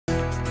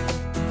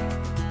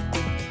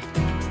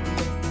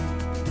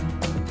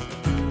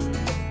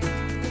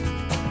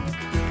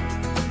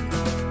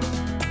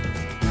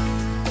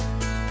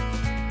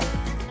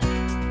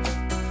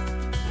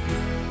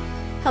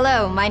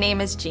Hello, my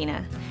name is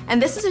Gina,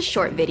 and this is a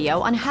short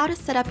video on how to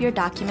set up your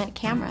document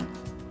camera.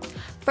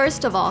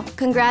 First of all,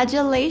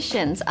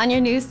 congratulations on your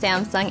new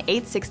Samsung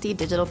 860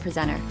 digital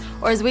presenter,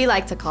 or as we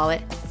like to call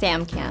it,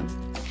 SAMCAM.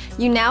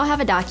 You now have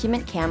a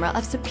document camera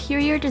of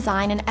superior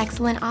design and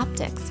excellent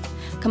optics.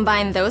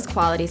 Combine those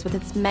qualities with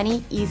its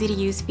many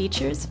easy-to-use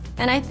features,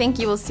 and I think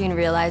you will soon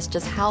realize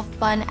just how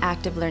fun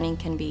active learning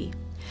can be.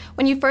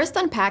 When you first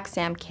unpack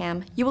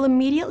SAMCAM, you will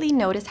immediately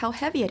notice how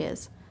heavy it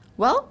is.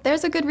 Well,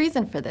 there's a good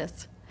reason for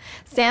this.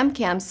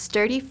 SAMCAM's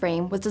sturdy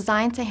frame was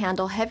designed to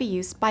handle heavy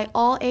use by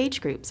all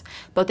age groups,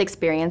 both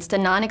experienced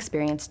and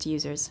non-experienced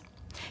users.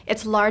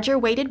 Its larger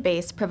weighted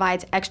base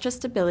provides extra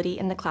stability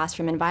in the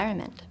classroom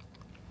environment.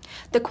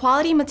 The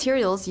quality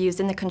materials used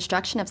in the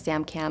construction of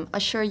SAMCAM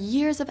assure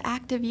years of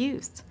active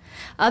use.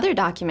 Other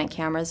document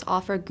cameras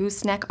offer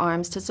gooseneck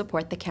arms to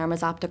support the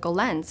camera's optical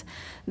lens.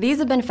 These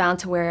have been found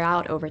to wear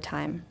out over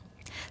time.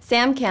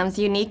 SAMCAM's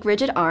unique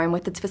rigid arm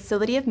with its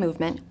facility of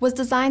movement was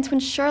designed to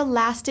ensure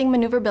lasting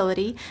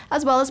maneuverability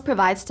as well as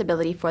provide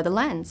stability for the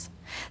lens.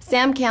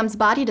 SAMCAM's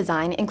body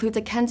design includes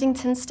a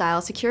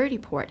Kensington-style security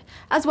port,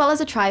 as well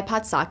as a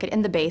tripod socket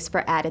in the base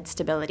for added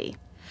stability.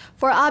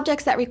 For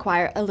objects that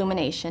require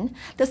illumination,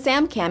 the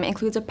SAMCAM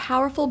includes a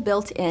powerful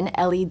built-in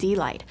LED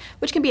light,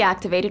 which can be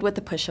activated with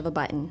the push of a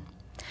button.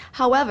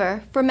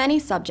 However, for many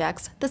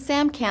subjects, the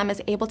SAMCAM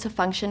is able to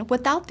function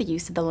without the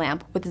use of the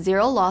lamp with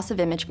zero loss of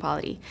image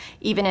quality,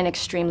 even in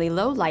extremely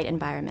low light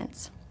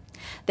environments.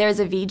 There is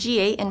a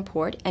VGA in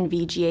port and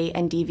VGA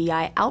and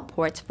DVI out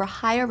ports for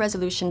higher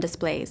resolution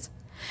displays.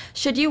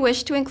 Should you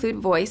wish to include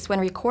voice when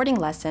recording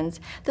lessons,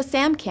 the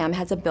SAMCAM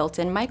has a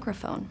built-in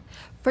microphone.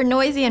 For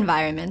noisy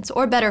environments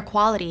or better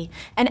quality,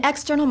 an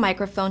external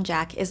microphone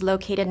jack is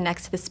located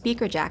next to the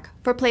speaker jack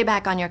for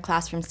playback on your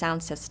classroom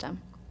sound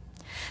system.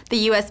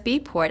 The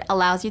USB port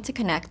allows you to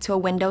connect to a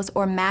Windows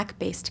or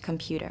Mac-based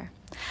computer.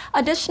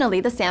 Additionally,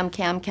 the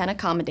SAMCAM can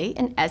accommodate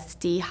an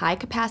SD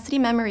high-capacity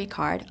memory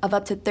card of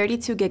up to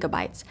 32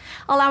 gigabytes,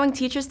 allowing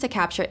teachers to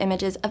capture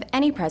images of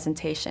any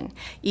presentation,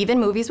 even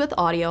movies with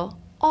audio,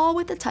 all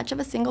with the touch of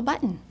a single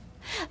button.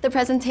 The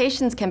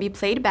presentations can be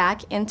played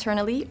back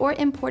internally or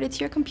imported to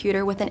your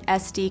computer with an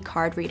SD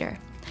card reader.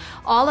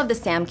 All of the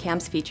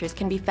SAMCAM's features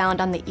can be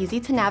found on the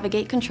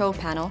easy-to-navigate control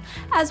panel,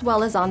 as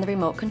well as on the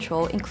remote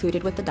control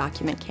included with the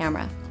document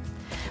camera.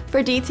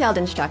 For detailed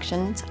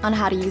instructions on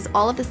how to use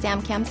all of the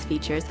SAMCAM's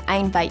features, I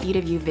invite you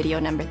to view video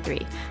number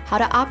 3, How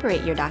to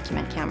Operate Your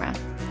Document Camera.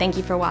 Thank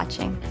you for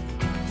watching.